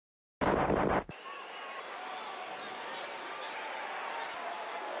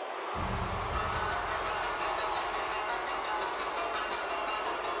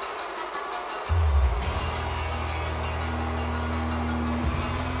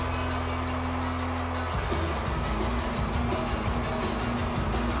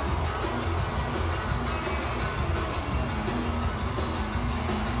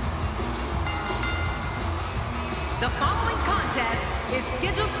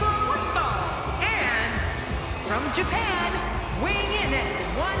And from Japan, weighing in at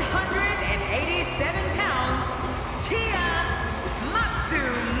 187 pounds,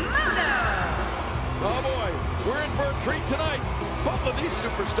 Matsumoto. Oh boy, we're in for a treat tonight. Both of these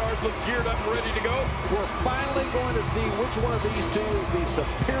superstars look geared up and ready to go. We're finally going to see which one of these two is the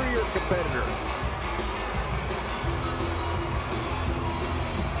superior competitor.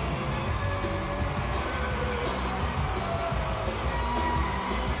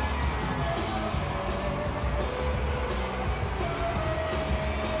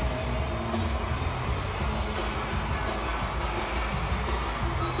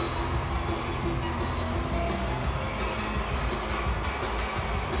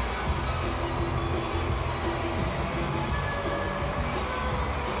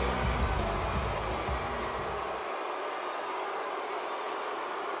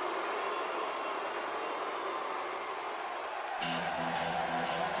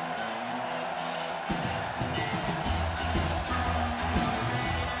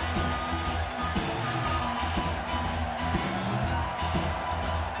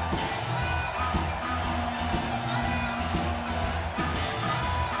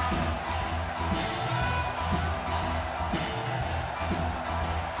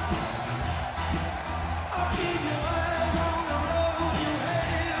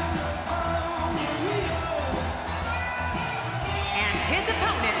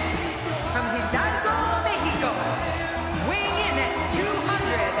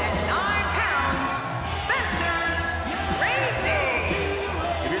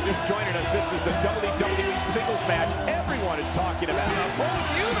 Joining us, this is the WWE singles match everyone is talking about. The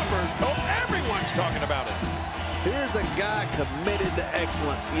whole universe, Cole, everyone's talking about it. Here's a guy committed to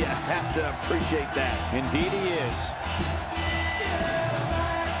excellence. You have to appreciate that. Indeed he is.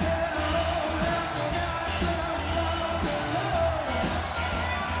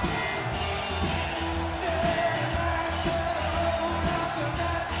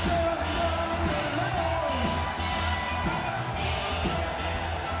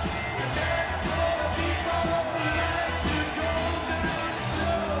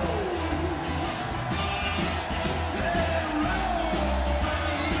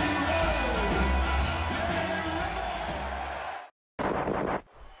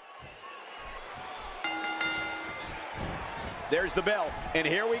 There's the bell, and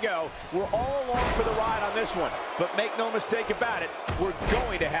here we go. We're all along for the ride on this one, but make no mistake about it, we're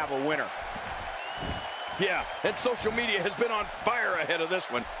going to have a winner. Yeah, and social media has been on fire ahead of this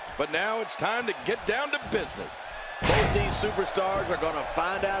one, but now it's time to get down to business. Both these superstars are going to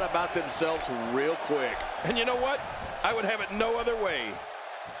find out about themselves real quick. And you know what? I would have it no other way.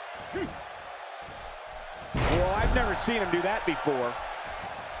 Well, I've never seen him do that before.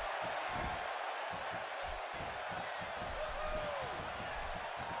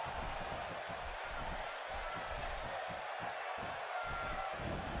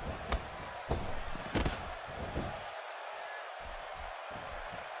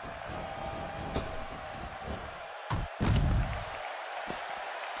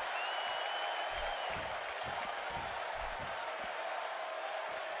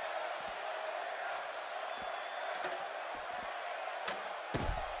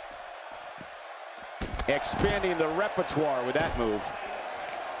 Expanding the repertoire with that move.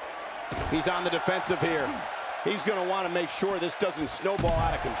 He's on the defensive here. He's going to want to make sure this doesn't snowball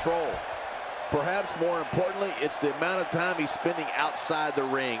out of control. Perhaps more importantly, it's the amount of time he's spending outside the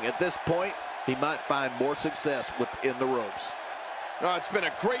ring. At this point, he might find more success within the ropes. Oh, it's been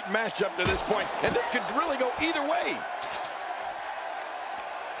a great match up to this point, and this could really go either way.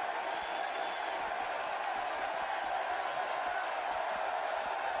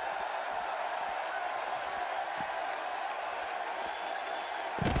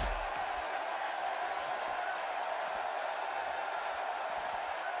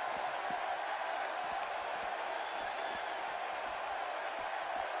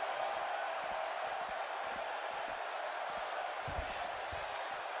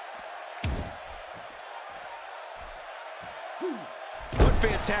 What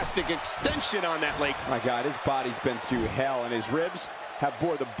fantastic extension on that leg. My God, his body's been through hell, and his ribs have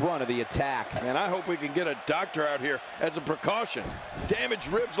bore the brunt of the attack. And I hope we can get a doctor out here as a precaution. Damaged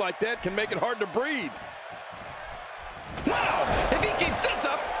ribs like that can make it hard to breathe. Wow! If he keeps this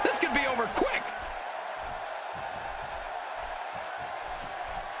up, this could be over quick.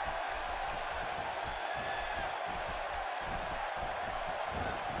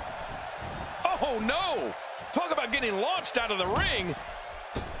 Oh, no! Talk about getting launched out of the ring.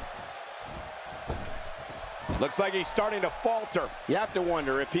 Looks like he's starting to falter. You have to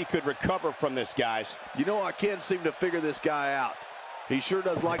wonder if he could recover from this, guys. You know, I can't seem to figure this guy out. He sure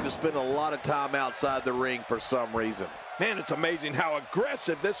does like to spend a lot of time outside the ring for some reason. Man, it's amazing how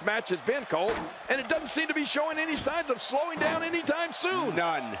aggressive this match has been, Cole, and it doesn't seem to be showing any signs of slowing down anytime soon.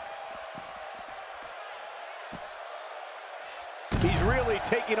 None. He's really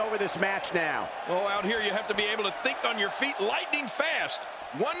taking over this match now. Oh, out here you have to be able to think on your feet lightning fast.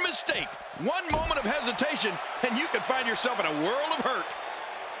 One mistake, one moment of hesitation, and you could find yourself in a world of hurt.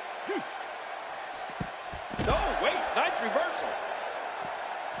 Oh, wait, nice reversal.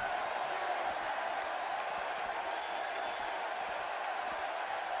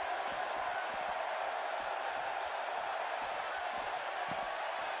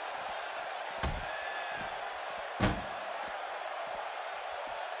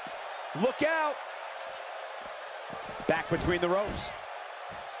 Look out! Back between the ropes.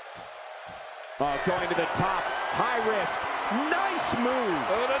 Oh, going to the top. High risk. Nice move.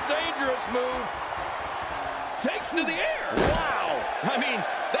 Oh, a dangerous move. Takes to the air. Wow. I mean,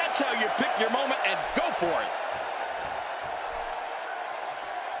 that's how you pick your moment and go for it.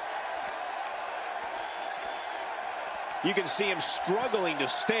 You can see him struggling to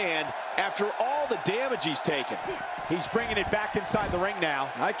stand after all the damage he's taken. He's bringing it back inside the ring now.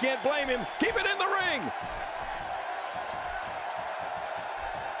 I can't blame him. Keep it in the ring.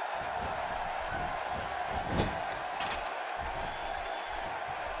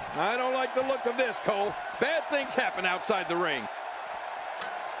 I don't like the look of this, Cole. Bad things happen outside the ring.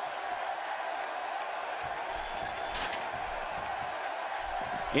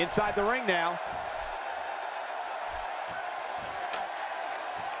 Inside the ring now.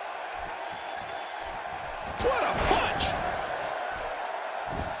 What a punch!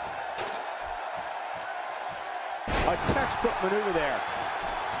 A textbook maneuver there.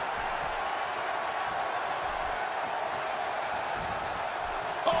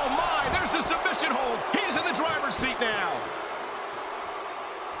 Oh my, there's the submission hold. He's in the driver's seat now.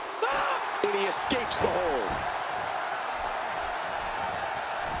 And he escapes the hold.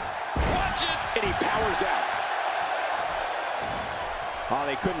 Watch it. And he powers out. Oh,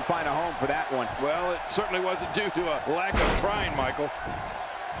 they couldn't find a home for that one. Well, it certainly wasn't due to a lack of trying, Michael.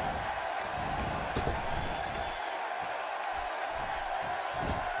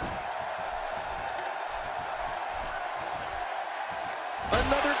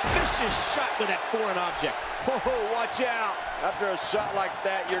 Another vicious shot with that foreign object. Oh, watch out. After a shot like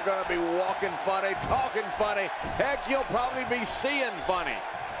that, you're going to be walking funny, talking funny. Heck, you'll probably be seeing funny.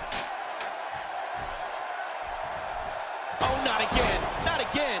 Oh, not again. Not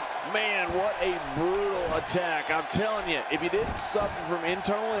again. Man, what a brutal attack. I'm telling you, if you didn't suffer from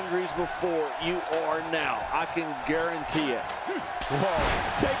internal injuries before, you are now. I can guarantee it.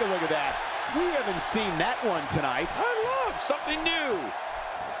 Whoa, take a look at that. We haven't seen that one tonight. I love something new.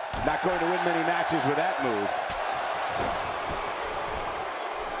 Not going to win many matches with that move.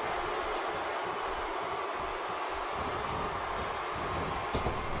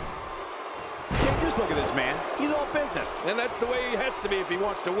 Just look at this man. He's all business. And that's the way he has to be if he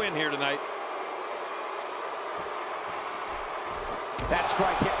wants to win here tonight. That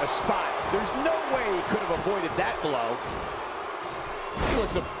strike hit the spot. There's no way he could have avoided that blow. He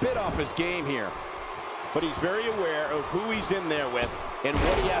looks a bit off his game here. But he's very aware of who he's in there with and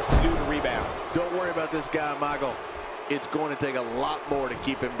what he has to do to rebound. Don't worry about this guy, Michael. It's going to take a lot more to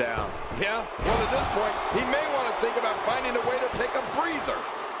keep him down. Yeah, well, at this point, he may want to think about finding a way to take a breather.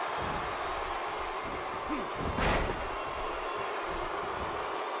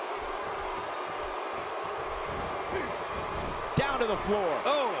 Down to the floor.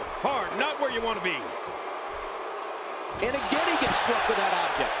 Oh, hard, not where you want to be. And again he gets struck with that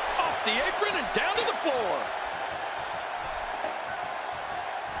object. Off the apron and down to the floor.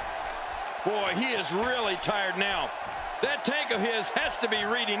 Boy, he is really tired now. That tank of his has to be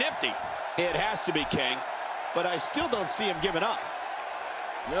reading empty. It has to be, King. But I still don't see him giving up.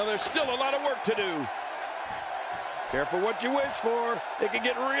 Now, there's still a lot of work to do. Careful what you wish for. It can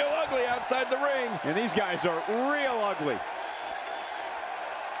get real ugly outside the ring. And these guys are real ugly.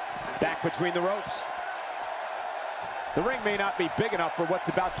 Back between the ropes. The ring may not be big enough for what's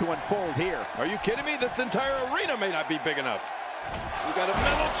about to unfold here. Are you kidding me? This entire arena may not be big enough. You got a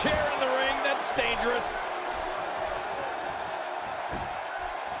metal chair in the ring. That's dangerous.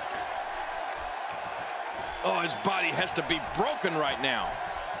 Oh, his body has to be broken right now.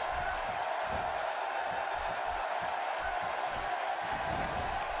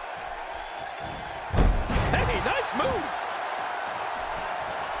 Hey, nice move.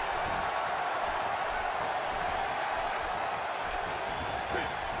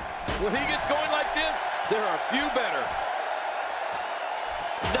 When he gets going like this, there are few better.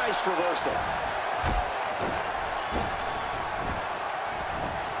 Nice reversal.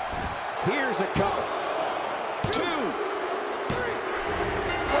 Here's a count. 2.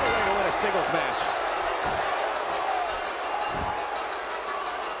 What a way to win a singles match.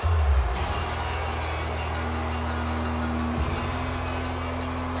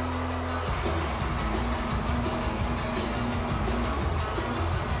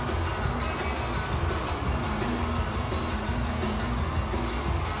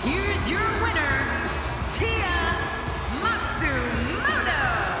 Here's your winner, Taka Michinoku.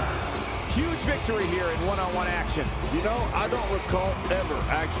 Huge victory here in one-on-one action. You know, I don't recall ever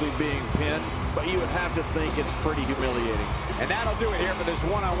actually being pinned, but you would have to think it's pretty humiliating. And that'll do it here for this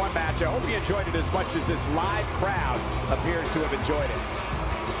one-on-one match. I hope you enjoyed it as much as this live crowd appears to have enjoyed it.